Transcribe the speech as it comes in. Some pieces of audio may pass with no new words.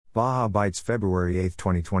Baja Bites February 8,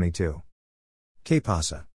 2022. Que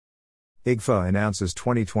pasa? IGFA announces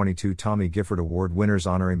 2022 Tommy Gifford Award winners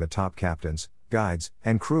honoring the top captains, guides,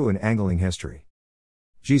 and crew in angling history.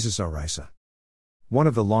 Jesus Ariza. One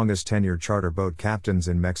of the longest tenured charter boat captains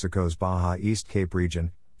in Mexico's Baja East Cape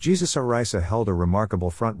region, Jesus Ariza held a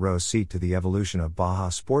remarkable front row seat to the evolution of Baja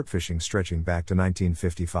sport fishing stretching back to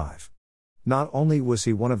 1955. Not only was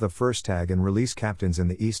he one of the first tag and release captains in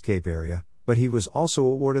the East Cape area, but he was also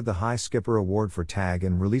awarded the High Skipper Award for tag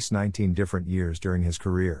and release 19 different years during his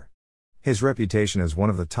career. His reputation as one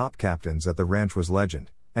of the top captains at the ranch was legend,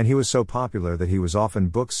 and he was so popular that he was often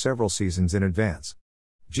booked several seasons in advance.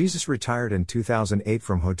 Jesus retired in 2008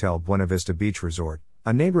 from Hotel Buena Vista Beach Resort,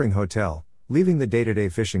 a neighboring hotel, leaving the day-to-day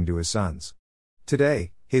fishing to his sons.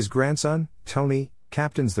 Today, his grandson, Tony,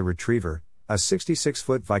 captains the Retriever, a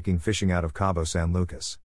 66-foot Viking fishing out of Cabo San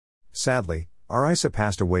Lucas. Sadly, Ariza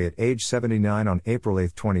passed away at age 79 on April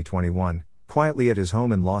 8, 2021, quietly at his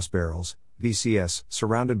home in Los Barrels, BCS,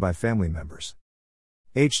 surrounded by family members.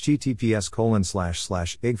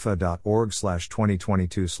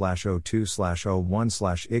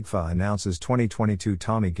 https://igfa.org/2022/02/01/IGFA announces 2022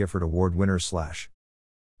 Tommy Gifford Award winners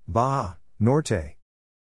 / Baja, Norte.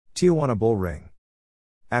 Tijuana Bull Ring.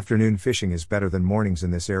 Afternoon fishing is better than mornings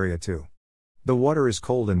in this area too. The water is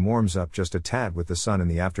cold and warms up just a tad with the sun in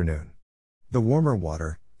the afternoon. The warmer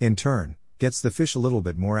water, in turn, gets the fish a little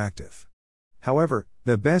bit more active. However,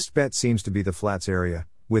 the best bet seems to be the flats area,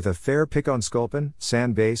 with a fair pick on sculpin,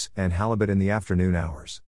 sand bass, and halibut in the afternoon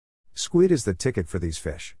hours. Squid is the ticket for these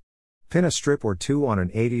fish. Pin a strip or two on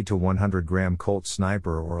an 80 to 100 gram Colt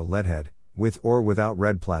Sniper or a leadhead, with or without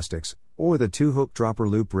red plastics, or the 2-hook dropper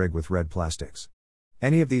loop rig with red plastics.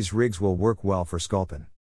 Any of these rigs will work well for sculpin.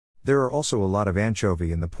 There are also a lot of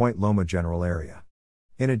anchovy in the Point Loma general area.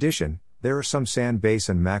 In addition, there are some sand bass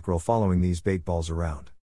and mackerel following these bait balls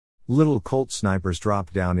around. Little Colt Snipers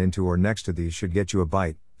drop down into or next to these should get you a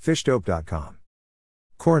bite. Fishdope.com.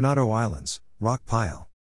 Coronado Islands, Rock Pile.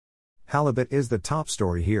 Halibut is the top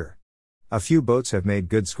story here. A few boats have made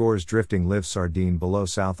good scores drifting live sardine below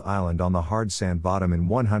South Island on the hard sand bottom in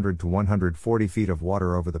 100 to 140 feet of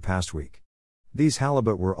water over the past week. These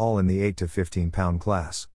halibut were all in the 8 to 15 pound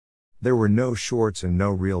class. There were no shorts and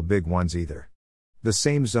no real big ones either. The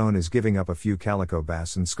same zone is giving up a few calico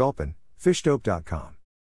bass and sculpin. Fishdope.com.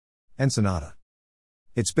 Ensenada.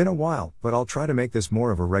 It's been a while, but I'll try to make this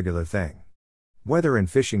more of a regular thing. Weather and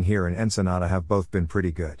fishing here in Ensenada have both been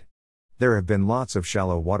pretty good. There have been lots of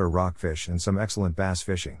shallow water rockfish and some excellent bass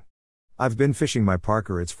fishing. I've been fishing my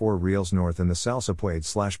Parker It's 4 reels north in the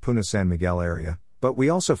Salsapuade/Puna San Miguel area, but we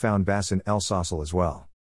also found bass in El Sausal as well.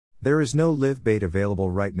 There is no live bait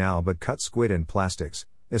available right now, but cut squid and plastics,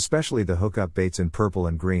 especially the hookup baits in purple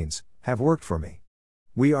and greens, have worked for me.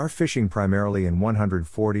 We are fishing primarily in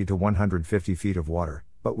 140 to 150 feet of water,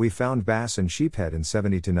 but we found bass and sheephead in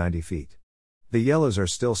 70 to 90 feet. The yellows are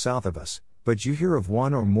still south of us, but you hear of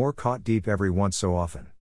one or more caught deep every once so often.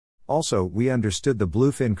 Also, we understood the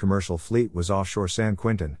bluefin commercial fleet was offshore San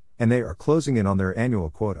Quintin, and they are closing in on their annual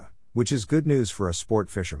quota, which is good news for a sport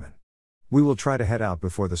fisherman. We will try to head out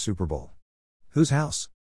before the Super Bowl. Whose house?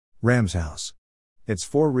 Ram's house. It's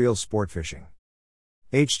 4 real sport fishing.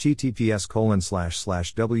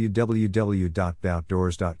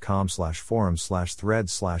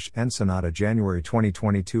 https://www.boutdoors.com/forum/thread/Ensenada January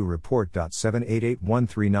 2022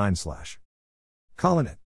 report.788139/ Calling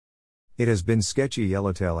it. It has been sketchy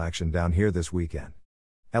yellowtail action down here this weekend.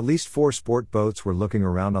 At least 4 sport boats were looking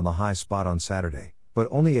around on the high spot on Saturday, but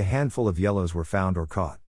only a handful of yellows were found or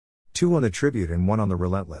caught. 2 on the Tribute and 1 on the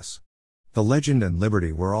Relentless. The Legend and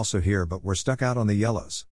Liberty were also here but were stuck out on the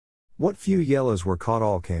yellows. What few yellows were caught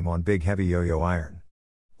all came on big heavy yo-yo iron.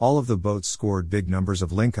 All of the boats scored big numbers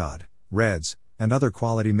of lingcod, reds, and other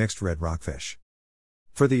quality mixed red rockfish.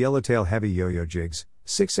 For the yellowtail heavy yo-yo jigs,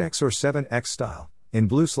 6X or 7X style, in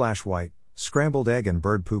blue/white, scrambled egg and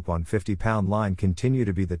bird poop on 50-pound line continue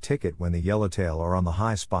to be the ticket when the yellowtail are on the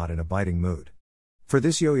high spot in a biting mood. For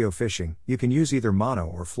this yo-yo fishing, you can use either mono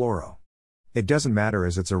or fluoro. It doesn't matter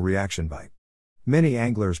as it's a reaction bite. Many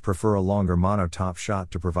anglers prefer a longer mono top shot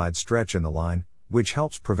to provide stretch in the line, which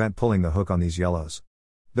helps prevent pulling the hook on these yellows.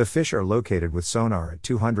 The fish are located with sonar at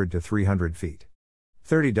 200 to 300 feet.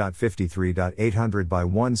 30.53.800 by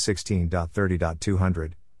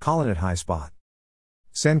 116.30.200, calling it high spot.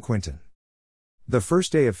 San Quintin. The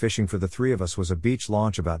first day of fishing for the 3 of us was a beach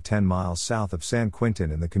launch about 10 miles south of San Quintin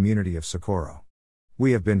in the community of Socorro.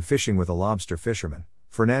 We have been fishing with a lobster fisherman,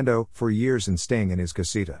 Fernando, for years and staying in his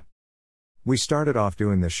casita. We started off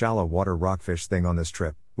doing the shallow water rockfish thing on this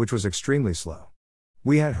trip, which was extremely slow.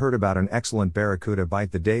 We had heard about an excellent barracuda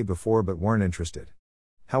bite the day before but weren't interested.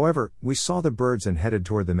 However, we saw the birds and headed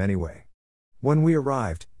toward them anyway. When we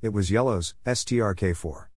arrived, it was yellows,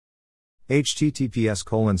 STRK4.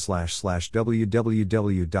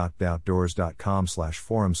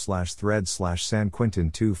 https://www.boutdoors.com/forum/thread/san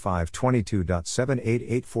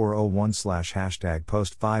quentin2522.7884001/#tag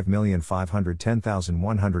post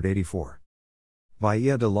 5510184.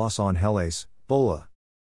 Bahia de los Angeles, Bola.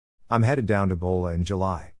 I'm headed down to Bola in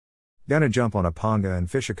July. Gonna jump on a panga and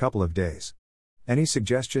fish a couple of days. Any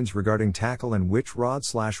suggestions regarding tackle and which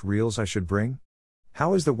rod/reels I should bring?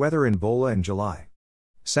 How is the weather in Bola in July?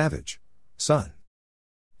 Savage. Sun.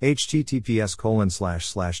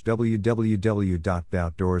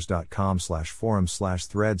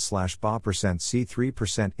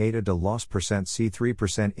 https://www.boutdoors.com/forum/thread/ba%c3% de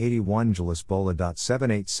los%c3% 81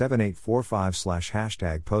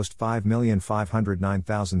 julisbola.787845/ post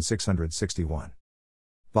 5509661.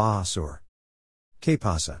 Baja Sur. Que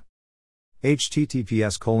pasa?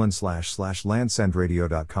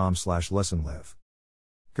 https://landsendradio.com/lessonlive.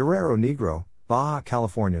 Guerrero Negro, Baja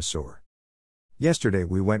California Sur. Yesterday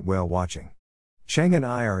we went whale watching. Cheng and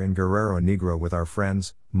I are in Guerrero Negro with our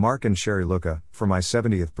friends, Mark and Sherry Luca, for my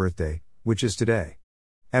 70th birthday, which is today.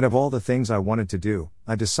 And of all the things I wanted to do,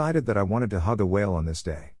 I decided that I wanted to hug a whale on this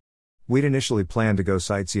day. We'd initially planned to go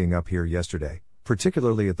sightseeing up here yesterday,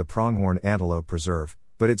 particularly at the Pronghorn Antelope Preserve,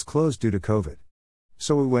 but it's closed due to COVID.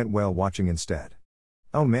 So we went whale watching instead.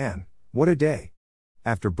 Oh man, what a day!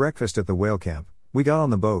 After breakfast at the whale camp, we got on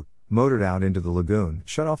the boat, motored out into the lagoon,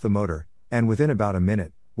 shut off the motor, and within about a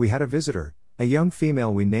minute, we had a visitor, a young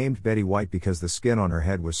female we named Betty White because the skin on her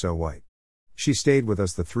head was so white. She stayed with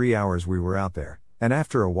us the 3 hours we were out there, and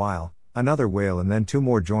after a while, another whale and then 2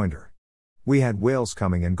 more joined her. We had whales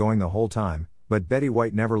coming and going the whole time, but Betty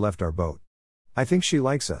White never left our boat. I think she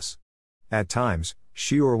likes us. At times,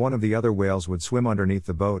 she or one of the other whales would swim underneath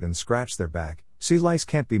the boat and scratch their back. Sea lice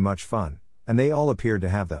can't be much fun, and they all appeared to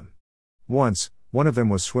have them. Once, one of them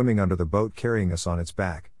was swimming under the boat carrying us on its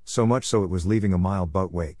back, so much so it was leaving a mild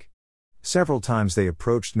boat wake. Several times they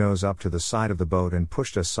approached nose up to the side of the boat and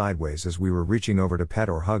pushed us sideways as we were reaching over to pet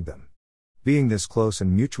or hug them. Being this close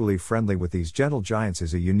and mutually friendly with these gentle giants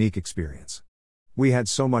is a unique experience. We had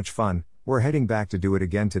so much fun, we're heading back to do it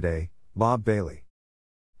again today. Bob Bailey.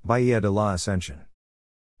 Bahia de la Ascension.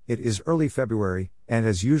 It is early February, and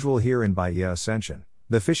as usual here in Bahia Ascension,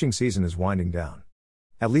 the fishing season is winding down.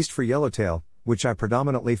 At least for yellowtail, which I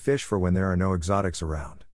predominantly fish for when there are no exotics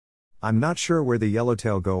around. I'm not sure where the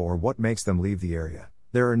yellowtail go or what makes them leave the area.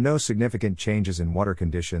 There are no significant changes in water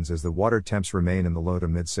conditions as the water temps remain in the low to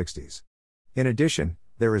mid-60s. In addition,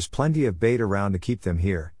 there is plenty of bait around to keep them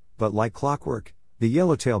here, but like clockwork, the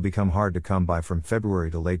yellowtail become hard to come by from February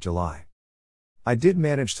to late July. I did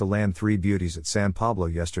manage to land 3 beauties at San Pablo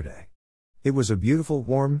yesterday. It was a beautiful,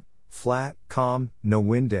 warm, flat, calm, no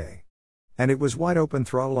wind day. And it was wide open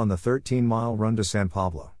throttle on the 13-mile run to San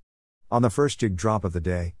Pablo. On the first jig drop of the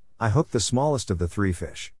day, I hooked the smallest of the 3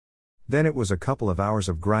 fish. Then it was a couple of hours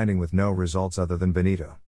of grinding with no results other than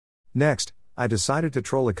bonito. Next, I decided to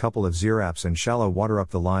troll a couple of zeraps in shallow water up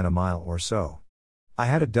the line a mile or so. I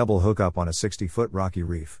had a double hookup on a 60-foot rocky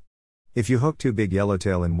reef. If you hook 2 big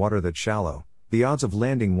yellowtail in water that's shallow, the odds of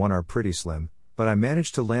landing one are pretty slim, but I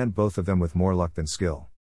managed to land both of them with more luck than skill.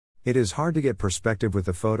 It is hard to get perspective with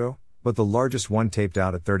the photo, but the largest one taped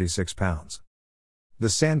out at 36 pounds. The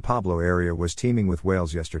San Pablo area was teeming with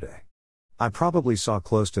whales yesterday. I probably saw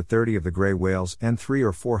close to 30 of the gray whales and 3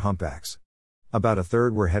 or 4 humpbacks. About a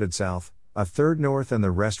third were headed south, a third north, and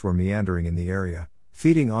the rest were meandering in the area,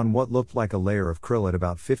 feeding on what looked like a layer of krill at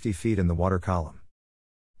about 50 feet in the water column.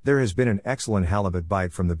 There has been an excellent halibut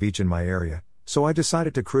bite from the beach in my area, so I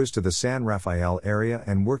decided to cruise to the San Rafael area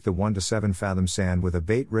and work the 1 to 7 fathom sand with a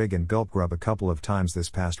bait rig and gulp grub a couple of times this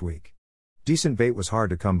past week. Decent bait was hard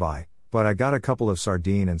to come by, but I got a couple of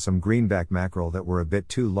sardine and some greenback mackerel that were a bit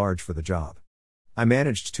too large for the job. I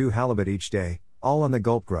managed 2 halibut each day, all on the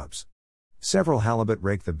gulp grubs. Several halibut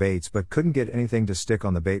raked the baits but couldn't get anything to stick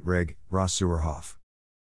on the bait rig. Ross Sewerhoff.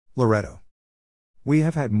 Loretto. We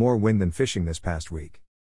have had more wind than fishing this past week.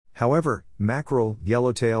 However, mackerel,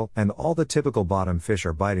 yellowtail, and all the typical bottom fish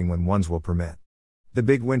are biting when ones will permit. The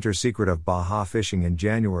big winter secret of Baja fishing in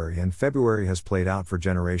January and February has played out for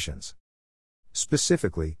generations.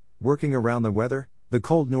 Specifically, working around the weather, the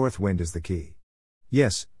cold north wind is the key.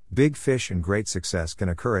 Yes, big fish and great success can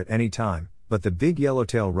occur at any time, but the big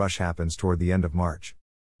yellowtail rush happens toward the end of March.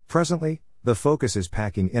 Presently, the focus is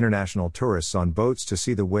packing international tourists on boats to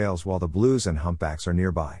see the whales while the blues and humpbacks are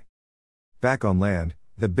nearby. Back on land,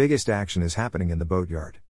 the biggest action is happening in the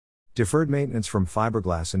boatyard. Deferred maintenance from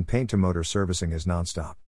fiberglass and paint to motor servicing is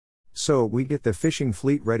nonstop. So we get the fishing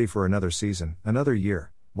fleet ready for another season, another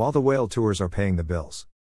year, while the whale tours are paying the bills.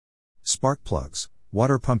 Spark plugs,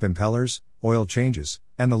 water pump impellers, oil changes,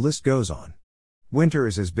 and the list goes on. Winter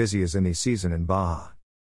is as busy as any season in Baja.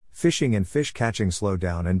 Fishing and fish catching slow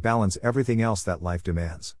down and balance everything else that life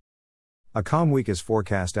demands. A calm week is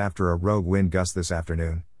forecast after a rogue wind gust this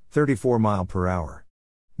afternoon, 34 mph.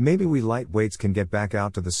 Maybe we lightweights can get back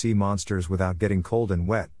out to the sea monsters without getting cold and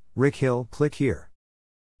wet. Rick Hill, click here.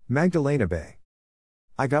 Magdalena Bay.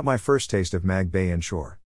 I got my first taste of Mag Bay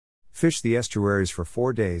inshore. Fished the estuaries for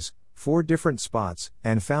 4 days, 4 different spots,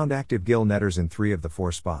 and found active gill netters in 3 of the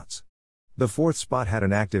 4 spots. The 4th spot had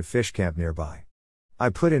an active fish camp nearby. I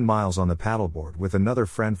put in miles on the paddleboard with another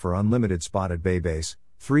friend for unlimited spot at Bay Base,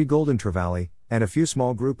 3 golden trevally, and a few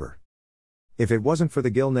small grouper. If it wasn't for the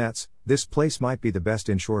gill nets, this place might be the best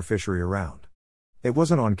inshore fishery around. It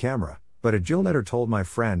wasn't on camera, but a gill netter told my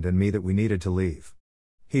friend and me that we needed to leave.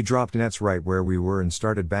 He dropped nets right where we were and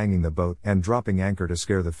started banging the boat and dropping anchor to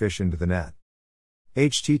scare the fish into the net.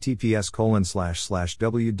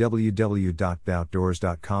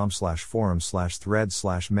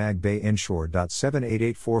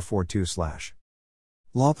 https://www.boutdoors.com/forum/thread/magbayinshore.788442/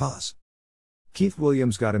 La Paz. Keith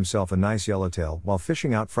Williams got himself a nice yellowtail while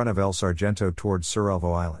fishing out front of El Sargento towards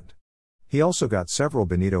Surelvo Island. He also got several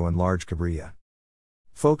bonito and large cabrilla.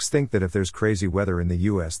 Folks think that if there's crazy weather in the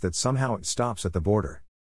US that somehow it stops at the border.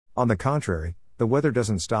 On the contrary, the weather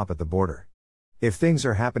doesn't stop at the border. If things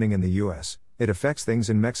are happening in the US, it affects things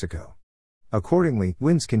in Mexico. Accordingly,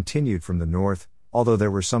 winds continued from the north, although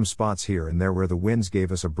there were some spots here and there where the winds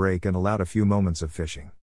gave us a break and allowed a few moments of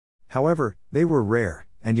fishing. However, they were rare,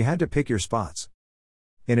 and you had to pick your spots.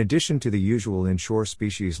 In addition to the usual inshore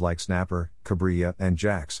species like snapper, cabrilla, and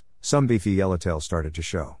jacks, some beefy yellowtail started to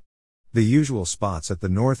show. The usual spots at the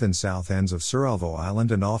north and south ends of Surelvo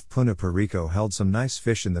Island and off Punta Perico held some nice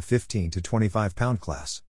fish in the 15 to 25 pound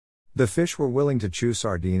class. The fish were willing to chew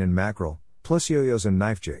sardine and mackerel, plus yo-yos and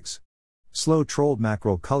knife jigs. Slow-trolled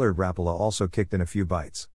mackerel-colored rapala also kicked in a few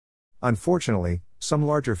bites. Unfortunately, some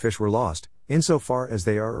larger fish were lost, insofar as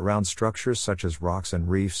they are around structures such as rocks and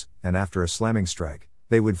reefs, and after a slamming strike,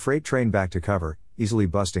 they would freight train back to cover, easily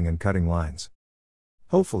busting and cutting lines.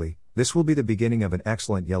 Hopefully, this will be the beginning of an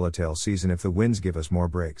excellent yellowtail season if the winds give us more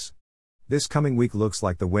breaks. This coming week looks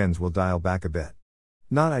like the winds will dial back a bit.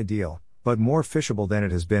 Not ideal, but more fishable than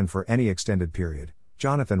it has been for any extended period.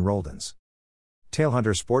 Jonathan Roldens.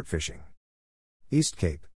 Tailhunter sport fishing. East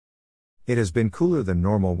Cape. It has been cooler than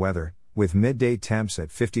normal weather, with midday temps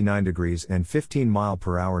at 59 degrees and 15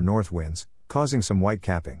 mph north winds, causing some white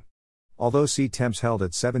capping. Although sea temps held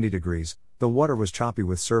at 70 degrees, the water was choppy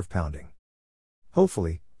with surf pounding.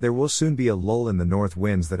 Hopefully, there will soon be a lull in the north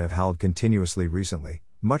winds that have howled continuously recently,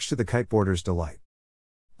 much to the kiteboarders' delight.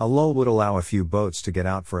 A lull would allow a few boats to get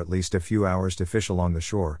out for at least a few hours to fish along the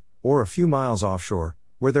shore, or a few miles offshore,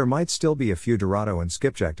 where there might still be a few dorado and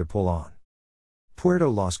skipjack to pull on. Puerto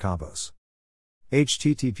Los Cabos.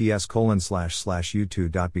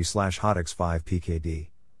 https://youtube.b/hotx5pkd,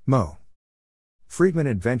 Mo. Friedman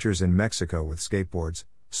Adventures in Mexico with skateboards,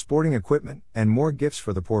 sporting equipment, and more gifts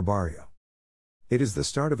for the poor barrio. It is the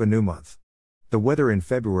start of a new month. The weather in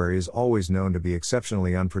February is always known to be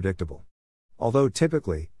exceptionally unpredictable. Although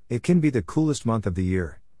typically, it can be the coolest month of the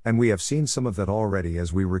year, and we have seen some of that already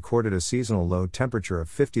as we recorded a seasonal low temperature of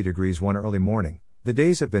 50 degrees one early morning. The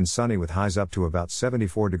days have been sunny with highs up to about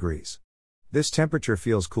 74 degrees. This temperature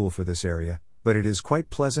feels cool for this area, but it is quite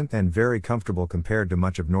pleasant and very comfortable compared to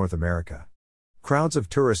much of North America. Crowds of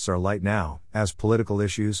tourists are light now, as political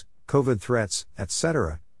issues, COVID threats,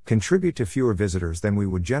 etc., contribute to fewer visitors than we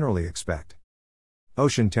would generally expect.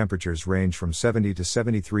 Ocean temperatures range from 70 to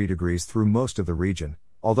 73 degrees through most of the region,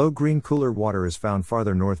 although green cooler water is found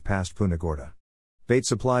farther north past Punta Gorda. Bait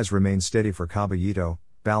supplies remain steady for caballito,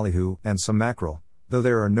 ballyhoo, and some mackerel, though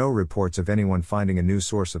there are no reports of anyone finding a new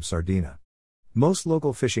source of sardina. Most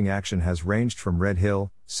local fishing action has ranged from Red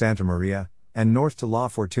Hill, Santa Maria, and north to La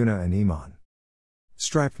Fortuna and Iman.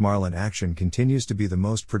 Striped marlin action continues to be the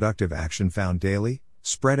most productive action found daily,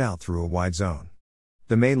 spread out through a wide zone.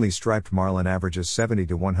 The mainly striped marlin averages 70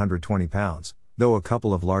 to 120 pounds, though a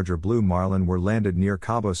couple of larger blue marlin were landed near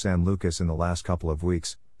Cabo San Lucas in the last couple of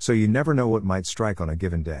weeks, so you never know what might strike on a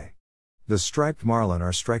given day. The striped marlin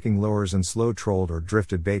are striking lures and slow-trolled or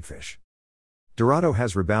drifted baitfish. Dorado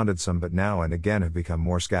has rebounded some but now and again have become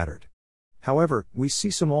more scattered. However, we see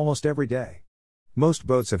some almost every day. Most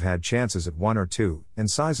boats have had chances at 1 or 2, and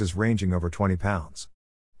sizes ranging over 20 pounds.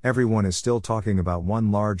 Everyone is still talking about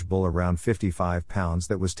one large bull around 55 pounds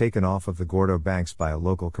that was taken off of the Gordo banks by a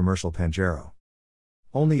local commercial panjero.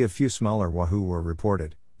 Only a few smaller wahoo were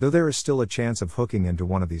reported, though there is still a chance of hooking into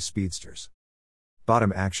one of these speedsters.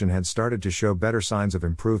 Bottom action had started to show better signs of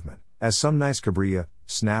improvement, as some nice cabrilla,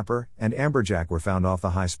 snapper, and amberjack were found off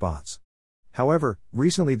the high spots. However,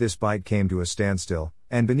 recently this bite came to a standstill,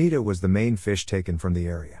 and bonita was the main fish taken from the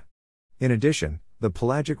area. In addition, the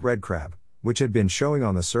pelagic red crab, which had been showing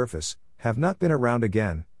on the surface, have not been around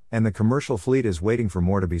again, and the commercial fleet is waiting for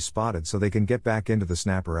more to be spotted so they can get back into the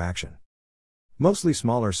snapper action. Mostly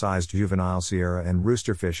smaller sized juvenile Sierra and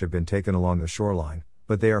roosterfish have been taken along the shoreline,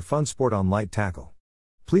 but they are fun sport on light tackle.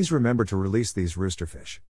 Please remember to release these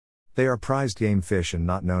roosterfish. They are prized game fish and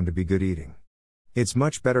not known to be good eating. It's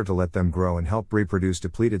much better to let them grow and help reproduce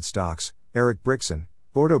depleted stocks. Eric Brixson,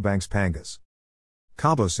 Gordo Banks Pangas.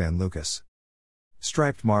 Cabo San Lucas.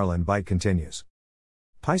 Striped marlin bite continues.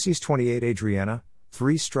 Pisces 28 Adriana,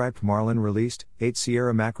 3 striped marlin released, 8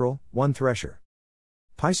 Sierra mackerel, 1 thresher.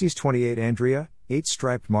 Pisces 28 Andrea, 8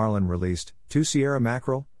 striped marlin released, 2 Sierra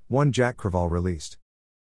mackerel, 1 jack crevalle released.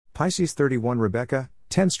 Pisces 31 Rebecca,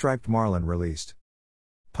 10 striped marlin released.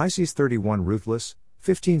 Pisces 31 Ruthless,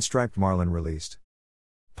 15 striped marlin released.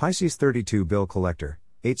 Pisces 32 Bill Collector,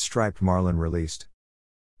 8 striped marlin released.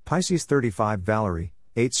 Pisces 35 Valerie,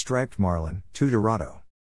 8 striped marlin, 2 Dorado.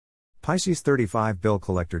 Pisces 35 Bill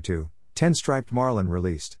Collector 2, 10 striped marlin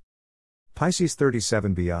released. Pisces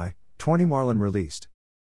 37 BI, 20 marlin released.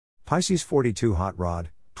 Pisces 42 Hot Rod,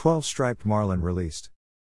 12 striped marlin released.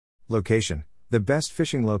 Location: the best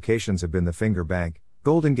fishing locations have been the Finger Bank,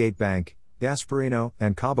 Golden Gate Bank, Gasparino,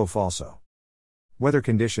 and Cabo Falso. Weather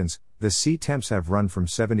conditions: the sea temps have run from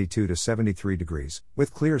 72 to 73 degrees,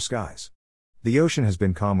 with clear skies. The ocean has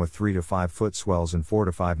been calm with 3 to 5 foot swells and 4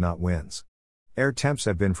 to 5 knot winds. Air temps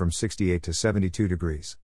have been from 68 to 72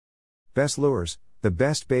 degrees. Best lures: the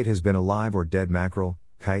best bait has been alive or dead mackerel,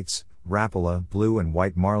 kites, rapala, blue and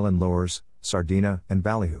white marlin lures, sardina, and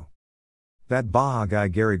ballyhoo. That Baja guy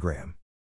Gary Graham.